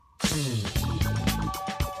You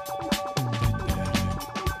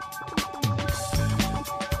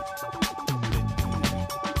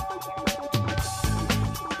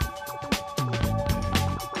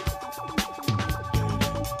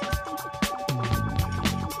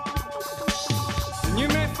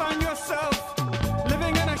may find yourself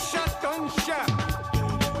living in a shotgun shack,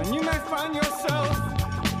 and you may find yourself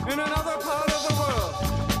in another part of the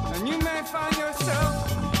world, and you may find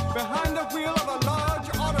yourself behind the wheel of a large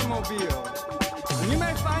automobile, and you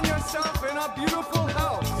may find yourself in a beautiful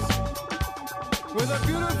house with a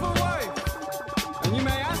beautiful wife, and you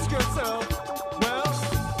may ask yourself, well,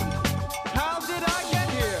 how did I get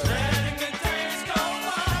here? Letting the days go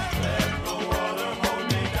by, let the water hold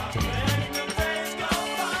me down. Letting the days go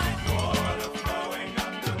by, water flowing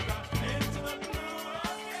underground into the blue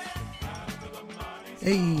again after the money.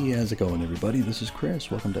 Hey, how's it going, everybody? This is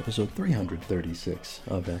Chris. Welcome to episode 336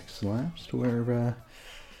 of X Lapsed, where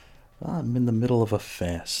I'm in the middle of a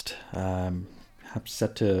fast. I'm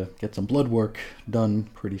set to get some blood work done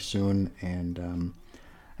pretty soon, and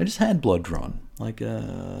I just had blood drawn like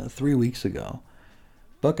 3 weeks ago.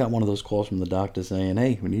 But got one of those calls from the doctor saying,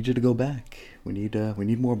 "Hey, we need you to go back. We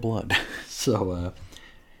need more blood." So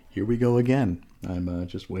here we go again. I'm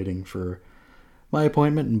just waiting for my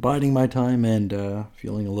appointment and biding my time and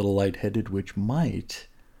feeling a little lightheaded, which might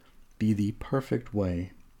be the perfect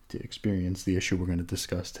way to experience the issue we're going to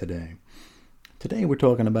discuss today. Today we're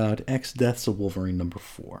talking about X Deaths of Wolverine number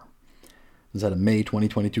 4. This had a May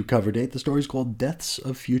 2022 cover date. The story is called Deaths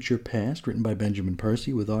of Future Past, written by Benjamin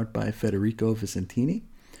Percy, with art by Federico Vicentini.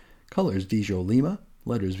 Colors Dijo Lima,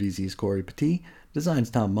 letters VZ's Corey Petit, designs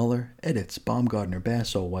Tom Muller, edits Baumgartner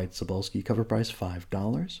Basso White Cebulski, cover price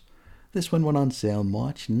 $5. This one went on sale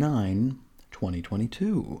March 9,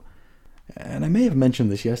 2022. And I may have mentioned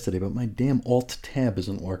this yesterday, but my damn Alt tab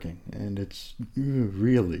isn't working, and it's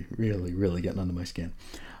really getting under my skin.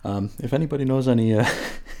 If anybody knows any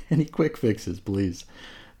any quick fixes, please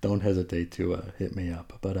don't hesitate to hit me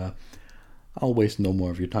up. But I'll waste no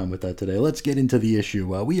more of your time with that today. Let's get into the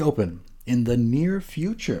issue. We open in the near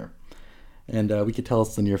future, and we could tell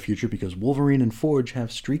it's the near future because Wolverine and Forge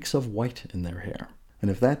have streaks of white in their hair. And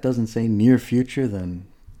if that doesn't say near future, then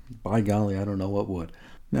by golly, I don't know what would.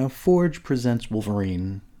 Now, Forge presents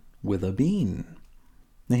Wolverine with a bean.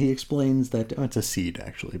 Now, he explains that, it's a seed,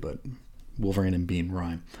 actually, but Wolverine and bean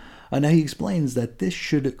rhyme. Now, he explains that this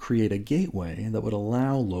should create a gateway that would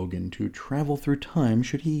allow Logan to travel through time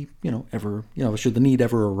should he, should the need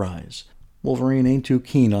ever arise. Wolverine ain't too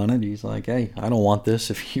keen on it. He's like, hey, I don't want this.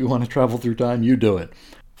 If you want to travel through time, you do it.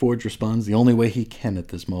 Forge responds the only way he can at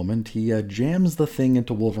this moment. He jams the thing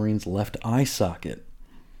into Wolverine's left eye socket.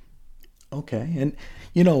 Okay, and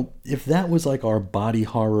if that was like our body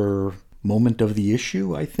horror moment of the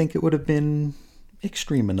issue, I think it would have been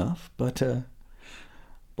extreme enough, but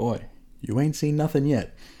boy, you ain't seen nothing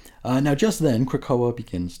yet. Now just then, Krakoa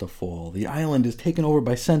begins to fall. The island is taken over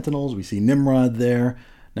by Sentinels. We see Nimrod there.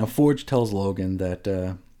 Now Forge tells Logan that,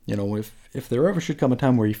 if there ever should come a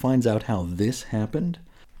time where he finds out how this happened,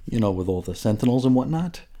 with all the Sentinels and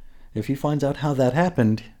whatnot, if he finds out how that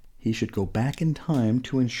happened, he should go back in time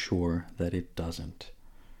to ensure that it doesn't.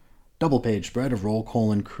 Double page spread of roll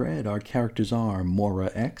call and cred. Our characters are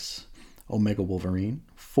Mora X, Omega Wolverine,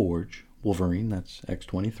 Forge Wolverine, that's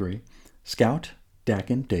X-23, Scout,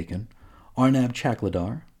 Dakin, Arnab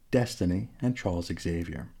Chakladar, Destiny, and Charles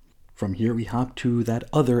Xavier. From here we hop to that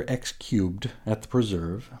other X-cubed at the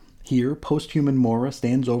Preserve. Here, post-human Mora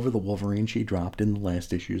stands over the Wolverine she dropped in the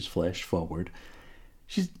last issue's Flash Forward.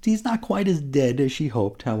 He's not quite as dead as she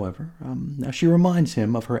hoped, however. Now she reminds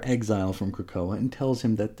him of her exile from Krakoa and tells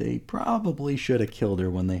him that they probably should have killed her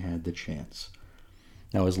when they had the chance.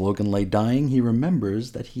 Now as Logan lay dying, he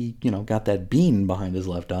remembers that he, got that bean behind his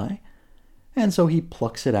left eye, and so he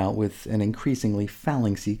plucks it out with an increasingly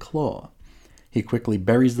phalanxy claw. He quickly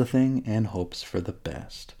buries the thing and hopes for the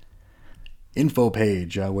best. Info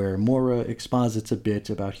page, where Mora exposits a bit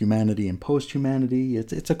about humanity and post-humanity.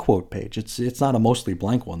 It's a quote page. It's not a mostly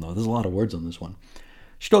blank one, though. There's a lot of words on this one.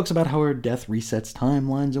 She talks about how her death resets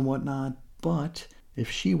timelines and whatnot, but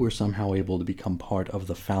if she were somehow able to become part of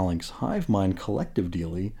the Phalanx Hive Mind collective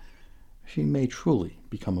dealie, she may truly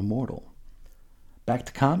become immortal. Back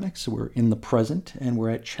to comics, we're in the present, and we're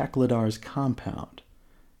at Chakladar's compound.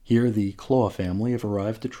 Here, the Claw family have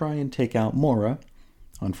arrived to try and take out Mora.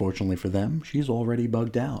 Unfortunately for them, she's already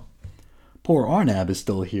bugged out. Poor Arnab is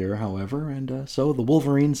still here, however, and so the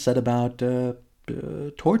Wolverines set about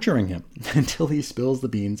torturing him until he spills the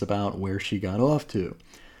beans about where she got off to.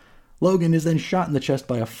 Logan is then shot in the chest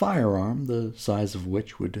by a firearm, the size of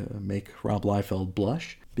which would make Rob Liefeld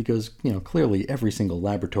blush, because, clearly every single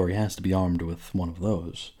laboratory has to be armed with one of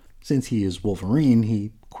those. Since he is Wolverine,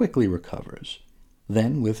 he quickly recovers.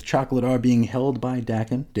 Then, with Chocolate R being held by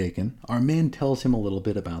Daken, our man tells him a little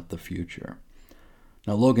bit about the future.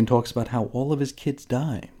 Now, Logan talks about how all of his kids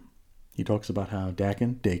die. He talks about how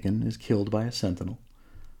Daken is killed by a Sentinel.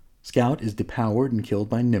 Scout is depowered and killed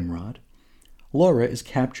by Nimrod. Laura is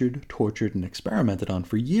captured, tortured, and experimented on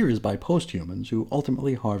for years by posthumans who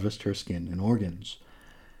ultimately harvest her skin and organs.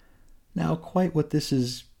 Now, quite what this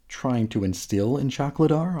is trying to instill in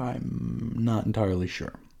Chocolate R, I'm not entirely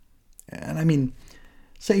sure. And I mean,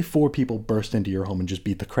 say 4 people burst into your home and just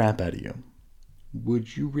beat the crap out of you.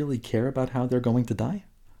 Would you really care about how they're going to die?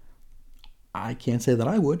 I can't say that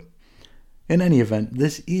I would. In any event,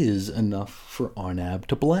 this is enough for Arnab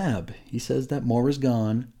to blab. He says that Moira's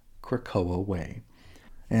gone, Krakoa way.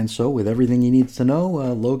 And so, with everything he needs to know,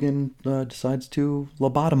 Logan decides to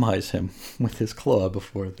lobotomize him with his claw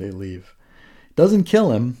before they leave. Doesn't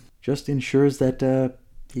kill him, just ensures that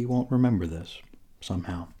he won't remember this,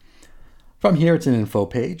 somehow. From here, it's an info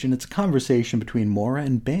page, and it's a conversation between Moira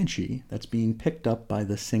and Banshee that's being picked up by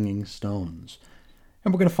the Singing Stones.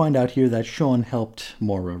 And we're going to find out here that Sean helped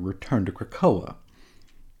Moira return to Krakoa.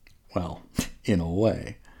 Well, in a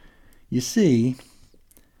way. You see,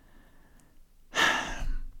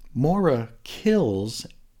 Moira kills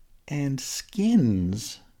and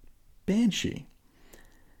skins Banshee.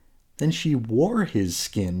 Then she wore his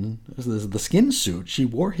skin, the skin suit, she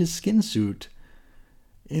wore his skin suit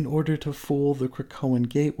in order to fool the Krakoan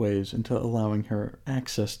gateways into allowing her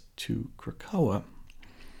access to Krakoa.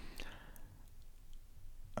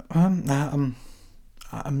 I'm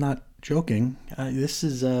not joking. This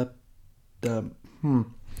is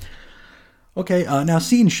Okay, now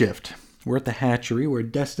scene shift. We're at the hatchery where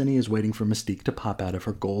Destiny is waiting for Mystique to pop out of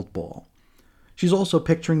her gold ball. She's also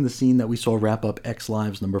picturing the scene that we saw wrap up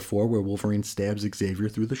X-Lives number 4 where Wolverine stabs Xavier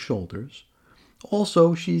through the shoulders.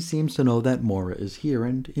 Also, she seems to know that Moira is here,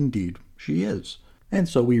 and indeed, she is. And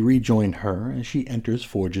so we rejoin her as she enters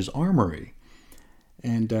Forge's armory.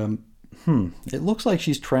 And, it looks like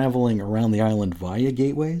she's traveling around the island via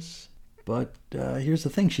gateways. But here's the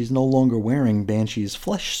thing, she's no longer wearing Banshee's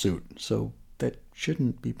flesh suit, so that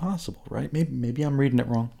shouldn't be possible, right? Maybe I'm reading it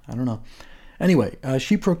wrong. I don't know. Anyway,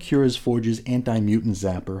 she procures Forge's anti-mutant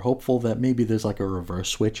zapper, hopeful that maybe there's like a reverse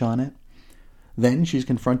switch on it. Then she's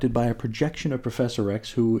confronted by a projection of Professor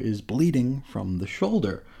X who is bleeding from the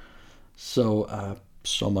shoulder. So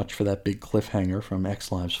much for that big cliffhanger from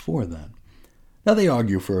X-Lives 4 then. Now they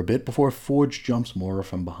argue for a bit before Forge jumps Moira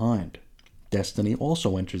from behind. Destiny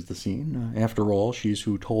also enters the scene. After all, she's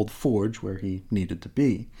who told Forge where he needed to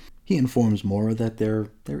be. He informs Moira that there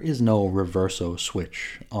is no reverso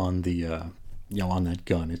switch on the on that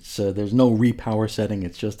gun. It's there's no repower setting.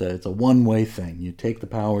 It's just it's a one-way thing. You take the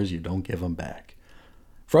powers, you don't give them back.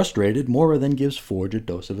 Frustrated, Moira then gives Forge a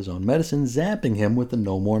dose of his own medicine, zapping him with the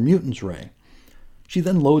No More Mutants ray. She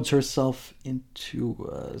then loads herself into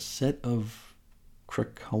a set of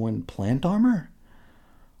Krakoan plant armor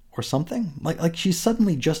or something. Like she's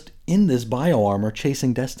suddenly just in this bio armor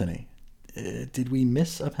chasing Destiny. Did we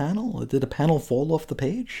miss a panel? Did a panel fall off the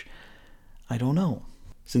page? I don't know.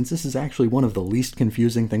 Since this is actually one of the least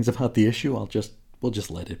confusing things about the issue, we'll just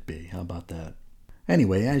let it be. How about that?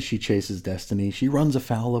 Anyway, as she chases Destiny, she runs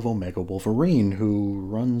afoul of Omega Wolverine, who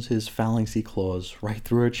runs his phalanxy claws right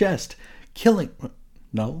through her chest,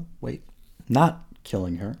 not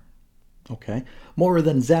killing her. Okay. Moira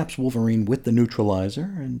then zaps Wolverine with the neutralizer,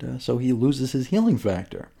 and so he loses his healing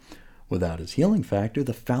factor. Without his healing factor,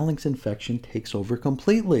 the phalanx infection takes over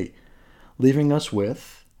completely, leaving us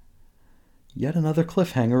with yet another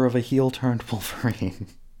cliffhanger of a heel-turned Wolverine.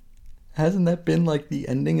 Hasn't that been like the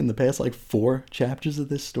ending in the past 4 chapters of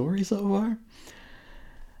this story so far?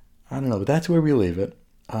 I don't know, but that's where we leave it.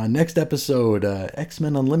 Next episode,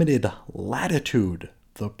 X-Men Unlimited Latitude,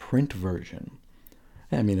 the print version.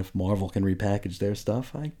 I mean, if Marvel can repackage their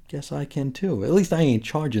stuff, I guess I can too. At least I ain't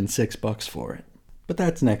charging $6 for it. But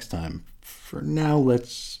that's next time. For now,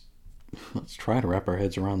 let's try to wrap our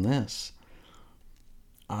heads around this.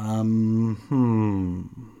 What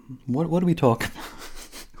do we talk about?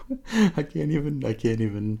 I can't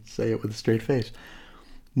even say it with a straight face.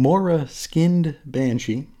 Moira skinned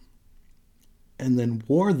Banshee, and then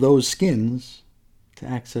wore those skins to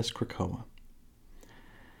access Krakoa.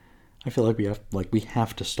 I feel like we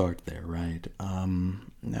have to start there, right?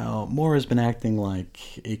 Now, Moira's been acting like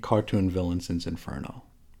a cartoon villain since Inferno,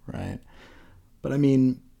 right? But I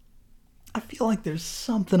mean, I feel like there's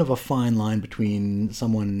something of a fine line between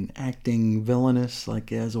someone acting villainous,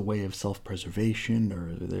 like as a way of self-preservation or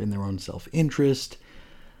in their own self-interest,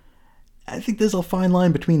 I think there's a fine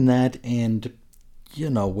line between that and,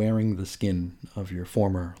 wearing the skin of your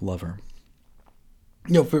former lover.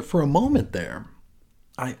 For a moment there,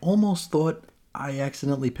 I almost thought I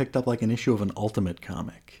accidentally picked up like an issue of an Ultimate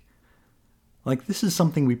comic. Like, this is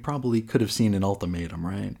something we probably could have seen in Ultimatum,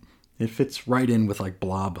 right? It fits right in with like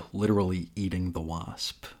Blob literally eating the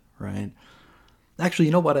wasp, right? Actually,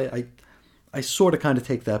 you know what? I sort of kind of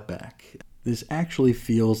take that back. This actually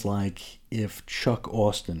feels like if Chuck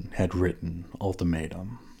Austen had written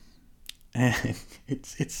Ultimatum. And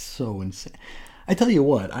it's so insane. I tell you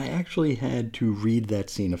what, I actually had to read that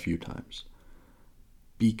scene a few times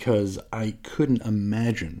because I couldn't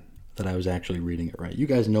imagine that I was actually reading it right. You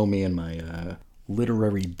guys know me and my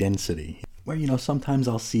literary density, where, sometimes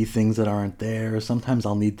I'll see things that aren't there. Sometimes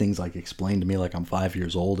I'll need things like explained to me like I'm 5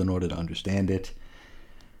 years old in order to understand it.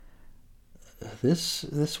 This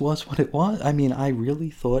was what it was. I mean, I really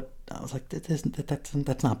thought, I was like,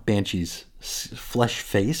 that's not Banshee's flesh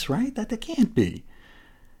face, right? That can't be.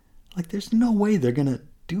 Like, there's no way they're gonna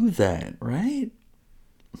do that, right?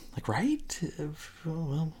 Like, right?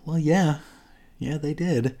 Well, yeah, they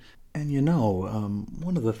did. And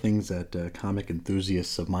one of the things that comic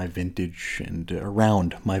enthusiasts of my vintage and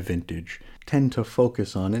around my vintage tend to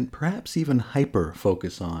focus on, and perhaps even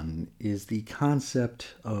hyper-focus on, is the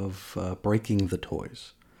concept of breaking the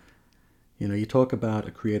toys. You talk about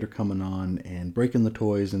a creator coming on and breaking the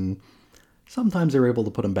toys, and sometimes they're able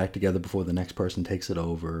to put them back together before the next person takes it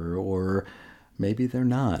over, or maybe they're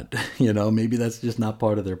not. Maybe that's just not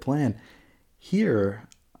part of their plan. Here,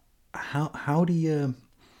 how do you...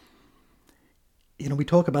 we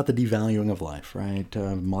talk about the devaluing of life, right?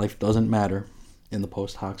 Life doesn't matter in the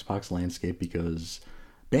post-Hoxpox landscape because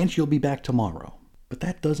Banshee will be back tomorrow. But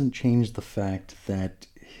that doesn't change the fact that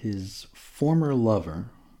his former lover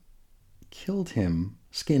killed him,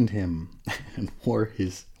 skinned him, and wore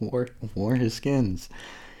his skins.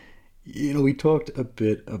 We talked a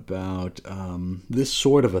bit about this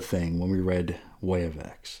sort of a thing when we read Way of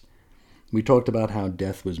X. We talked about how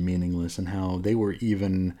death was meaningless and how they were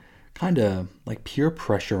even kind of like peer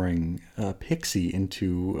pressuring Pixie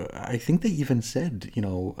into, I think they even said,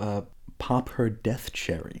 pop her death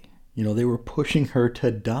cherry. They were pushing her to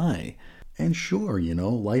die. And sure,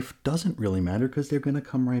 life doesn't really matter because they're going to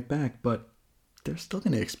come right back, but they're still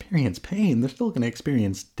going to experience pain. They're still going to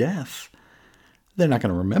experience death. They're not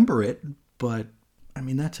going to remember it, but I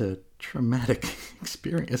mean, that's a traumatic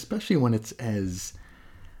experience, especially when it's as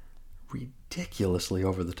ridiculously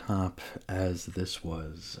over the top as this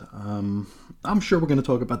was. I'm sure we're going to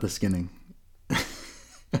talk about the skinning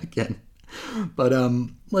again, but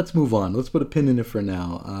let's move on. Let's put a pin in it for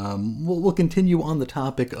now. We'll continue on the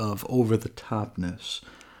topic of over the topness.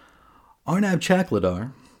 Arnab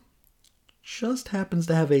Chakladar just happens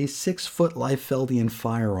to have a 6-foot Liefeldian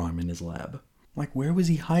firearm in his lab. Like, where was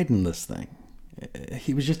he hiding this thing?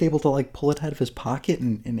 He was just able to like pull it out of his pocket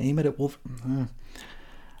and aim it at Wolverine.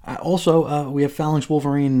 Also, we have Phalanx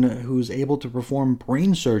Wolverine, who's able to perform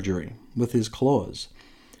brain surgery with his claws,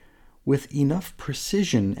 with enough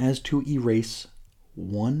precision as to erase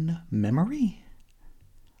one memory?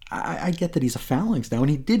 I get that he's a Phalanx now, and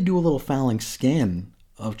he did do a little Phalanx scan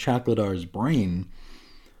of Chakladar's brain,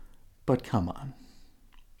 but come on.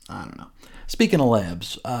 I don't know. Speaking of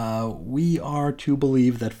labs, we are to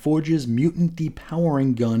believe that Forge's mutant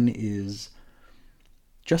depowering gun is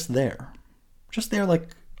just there. Just there, like,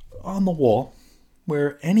 on the wall,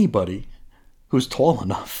 where anybody who's tall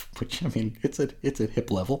enough, which, I mean, it's at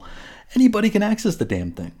hip level, anybody can access the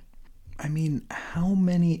damn thing. I mean, how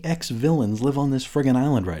many ex-villains live on this friggin'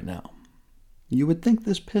 island right now? You would think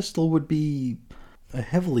this pistol would be a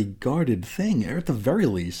heavily guarded thing, or at the very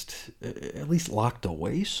least, at least locked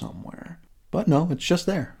away somewhere. But no, it's just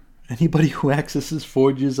there. Anybody who accesses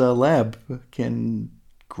Forge's lab can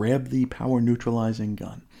grab the power-neutralizing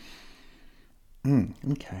gun.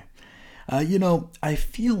 Okay. I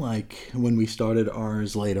feel like when we started our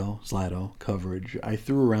Zlato coverage, I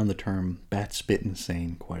threw around the term bat spit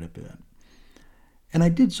insane quite a bit. And I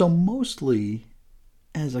did so mostly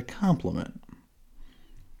as a compliment.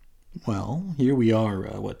 Well, here we are,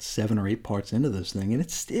 7 or 8 parts into this thing, and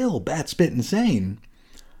it's still bat spit insane.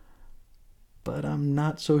 But I'm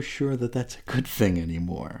not so sure that that's a good thing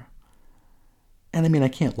anymore. And I mean, I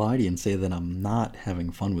can't lie to you and say that I'm not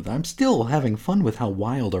having fun with it. I'm still having fun with how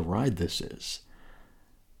wild a ride this is.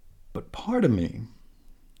 But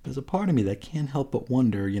there's a part of me that can't help but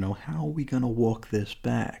wonder, how are we going to walk this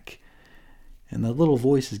back? And that little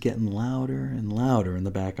voice is getting louder and louder in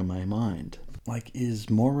the back of my mind. Like, is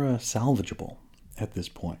Moira salvageable at this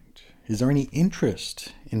point? Is there any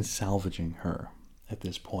interest in salvaging her at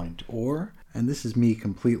this point? Or And this is me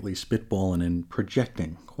completely spitballing and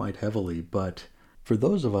projecting quite heavily, but for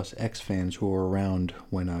those of us X fans who were around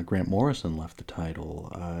when Grant Morrison left the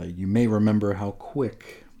title, you may remember how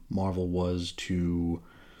quick Marvel was to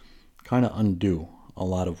kind of undo a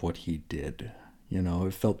lot of what he did. You know,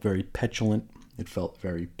 it felt very petulant, it felt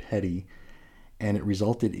very petty, and it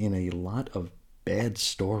resulted in a lot of bad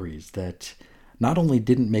stories that not only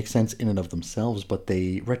didn't make sense in and of themselves, but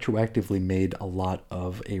they retroactively made a lot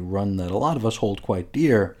of a run that a lot of us hold quite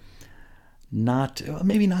dear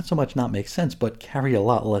maybe not so much not make sense, but carry a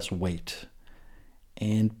lot less weight.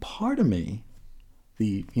 And part of me,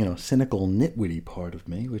 the, cynical, nitwitty part of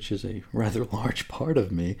me, which is a rather large part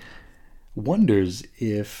of me, wonders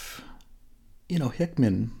if,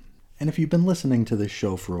 Hickman, and if you've been listening to this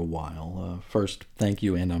show for a while, first, thank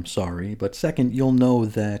you and I'm sorry, but second, you'll know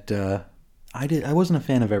that I wasn't a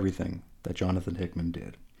fan of everything that Jonathan Hickman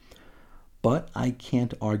did. But I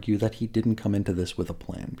can't argue that he didn't come into this with a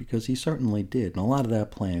plan, because he certainly did, and a lot of that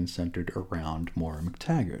plan centered around Moira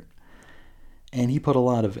MacTaggert. And he put a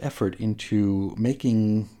lot of effort into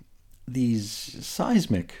making these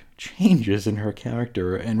seismic changes in her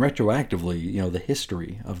character, and retroactively, the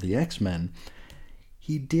history of the X-Men.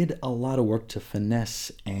 He did a lot of work to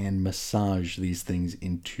finesse and massage these things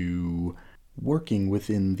into working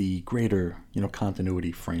within the greater,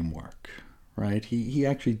 continuity framework. Right? He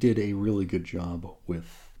actually did a really good job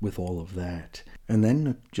with all of that. And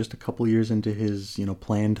then just a couple years into his,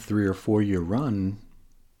 planned 3 or 4 year run,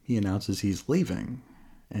 he announces he's leaving.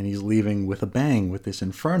 And he's leaving with a bang with this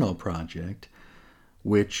Inferno project,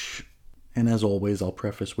 which, and as always, I'll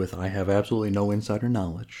preface with I have absolutely no insider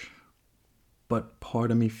knowledge. But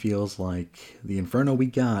part of me feels like the Inferno we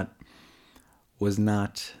got was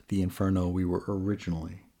not the Inferno we were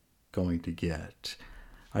originally going to get.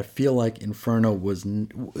 I feel like Inferno was going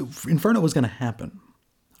to happen.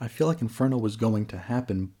 I feel like Inferno was going to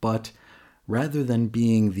happen, but rather than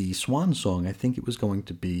being the swan song, I think it was going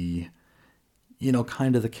to be,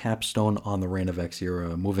 kind of the capstone on the Reign of X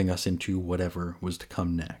era, moving us into whatever was to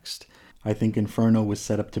come next. I think Inferno was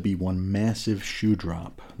set up to be one massive shoe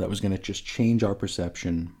drop that was going to just change our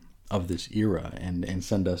perception of this era and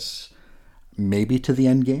send us maybe to the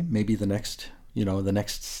end game, maybe the next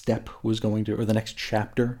step was going to, or the next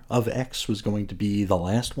chapter of X was going to be the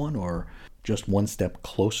last one, or just one step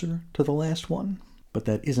closer to the last one. But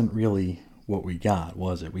that isn't really what we got,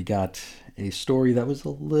 was it? We got a story that was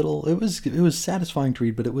it was satisfying to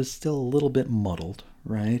read, but it was still a little bit muddled,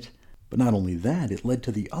 right? But not only that, it led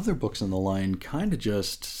to the other books in the line kind of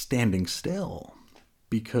just standing still,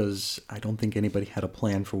 because I don't think anybody had a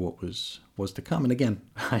plan for what was to come. And again,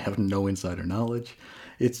 I have no insider knowledge.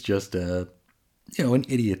 It's just an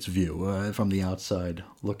idiot's view from the outside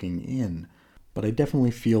looking in. But I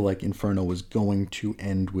definitely feel like Inferno was going to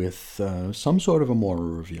end with some sort of a Moira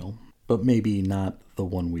reveal, but maybe not the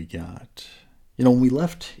one we got. When we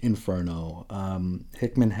left Inferno,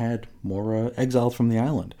 Hickman had Moira exiled from the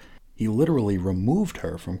island. He literally removed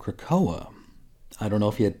her from Krakoa. I don't know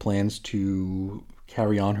if he had plans to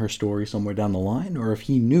carry on her story somewhere down the line, or if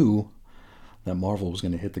he knew that Marvel was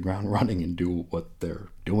going to hit the ground running and do what they're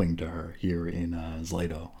doing to her here in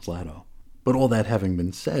Zlato. But all that having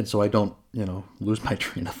been said, so I don't, lose my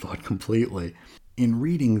train of thought completely, in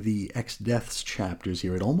reading the X-Deaths chapters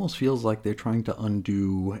here, it almost feels like they're trying to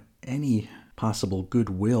undo any possible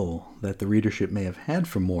goodwill that the readership may have had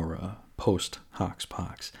for Moira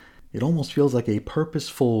post-Hoxpox. It almost feels like a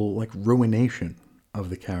purposeful, ruination of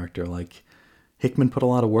the character, Hickman put a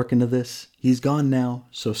lot of work into this. He's gone now,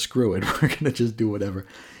 so screw it. We're going to just do whatever.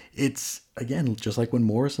 It's, again, just like when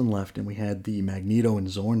Morrison left and we had the Magneto and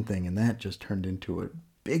Zorn thing, and that just turned into a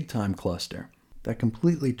big-time cluster. That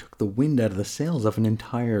completely took the wind out of the sails of an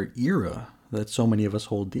entire era that so many of us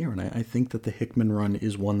hold dear. And I think that the Hickman run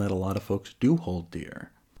is one that a lot of folks do hold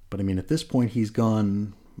dear. But, at this point, he's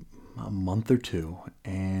gone a month or two,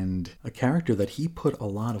 and a character that he put a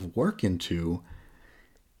lot of work into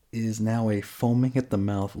is now a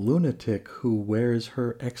foaming-at-the-mouth lunatic who wears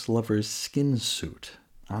her ex-lover's skin suit.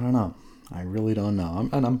 I don't know. I really don't know.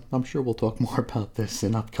 I'm sure we'll talk more about this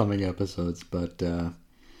in upcoming episodes, but,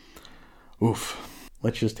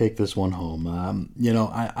 let's just take this one home.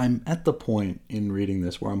 I'm at the point in reading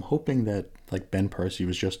this where I'm hoping that, Ben Percy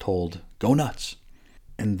was just told, go nuts.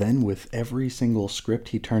 And then with every single script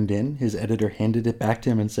he turned in, his editor handed it back to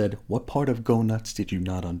him and said, what part of go nuts did you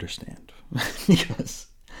not understand? Because...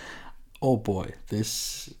 oh boy,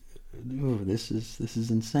 this is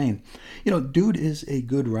insane. Dude is a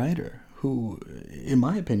good writer who, in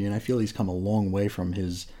my opinion, I feel he's come a long way from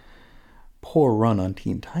his poor run on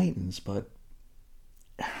Teen Titans, but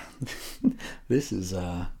this is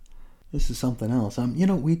This is something else. You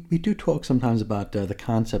know, we do talk sometimes about the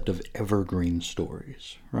concept of evergreen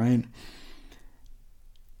stories, right?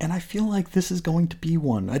 And I feel like this is going to be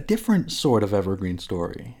one, a different sort of evergreen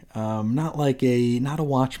story. Not a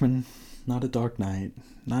Watchmen, not a Dark Knight,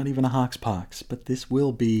 not even a Hoxpox, but this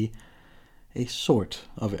will be a sort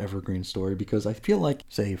of evergreen story, because I feel like,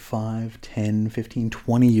 say, 5, 10, 15,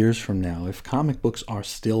 20 years from now, if comic books are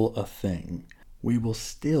still a thing, we will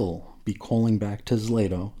still be calling back to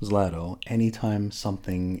Zlato, anytime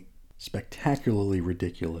something spectacularly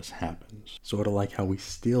ridiculous happens. Sort of like how we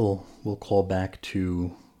still will call back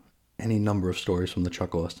to any number of stories from the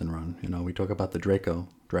Chuck Austen run. You know, we talk about the Draco,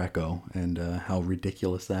 and how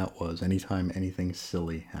ridiculous that was anytime anything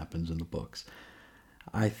silly happens in the books.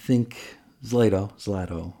 I think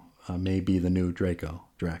Zlato may be the new Draco.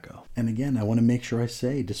 And again, I want to make sure I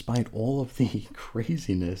say, despite all of the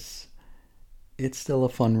craziness, it's still a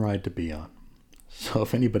fun ride to be on. So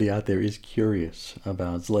if anybody out there is curious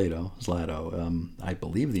about Zlato, I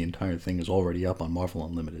believe the entire thing is already up on Marvel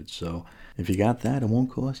Unlimited. So if you got that, it won't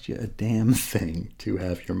cost you a damn thing to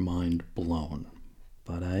have your mind blown.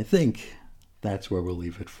 But I think that's where we'll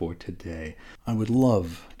leave it for today. I would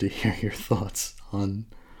love to hear your thoughts on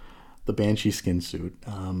the Banshee skin suit.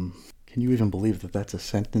 Can you even believe that that's a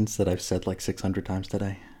sentence that I've said like 600 times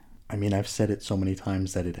today? I mean, I've said it so many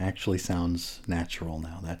times that it actually sounds natural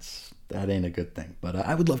now. That ain't a good thing. But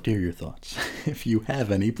I would love to hear your thoughts. If you have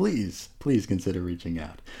any, please consider reaching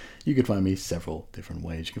out. You can find me several different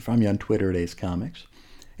ways. You can find me on Twitter at Ace Comics,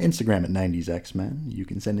 Instagram at 90sxmen. You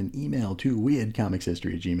can send an email to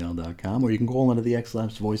weirdcomicshistory@gmail.com, or you can call into the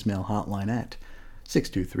X-Labs voicemail hotline at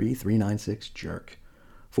 623-396-JERK.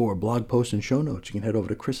 For blog posts and show notes, you can head over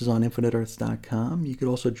to chrisisoninfiniteearths.com. You could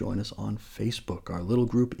also join us on Facebook. Our little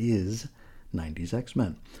group is 90s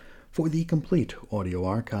X-Men. For the complete audio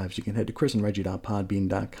archives, you can head to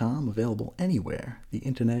chrisandreggie.podbean.com, available anywhere the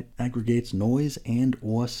internet aggregates noise and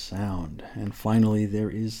or sound. And finally, there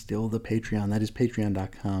is still the Patreon. That is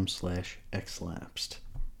patreon.com/xlapsed.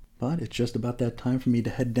 But it's just about that time for me to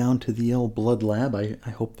head down to the old blood lab. I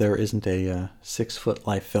hope there isn't a 6-foot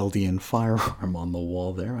Liefeldian firearm on the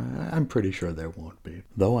wall there. I'm pretty sure there won't be,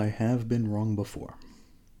 though I have been wrong before.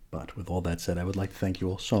 But with all that said, I would like to thank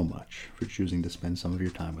you all so much for choosing to spend some of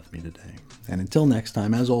your time with me today. And until next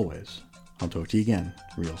time, as always, I'll talk to you again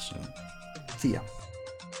real soon. See ya.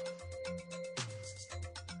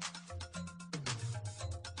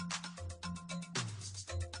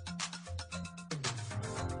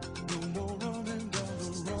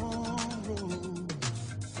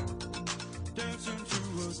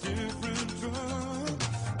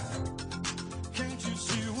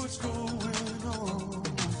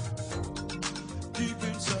 Deep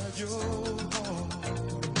inside your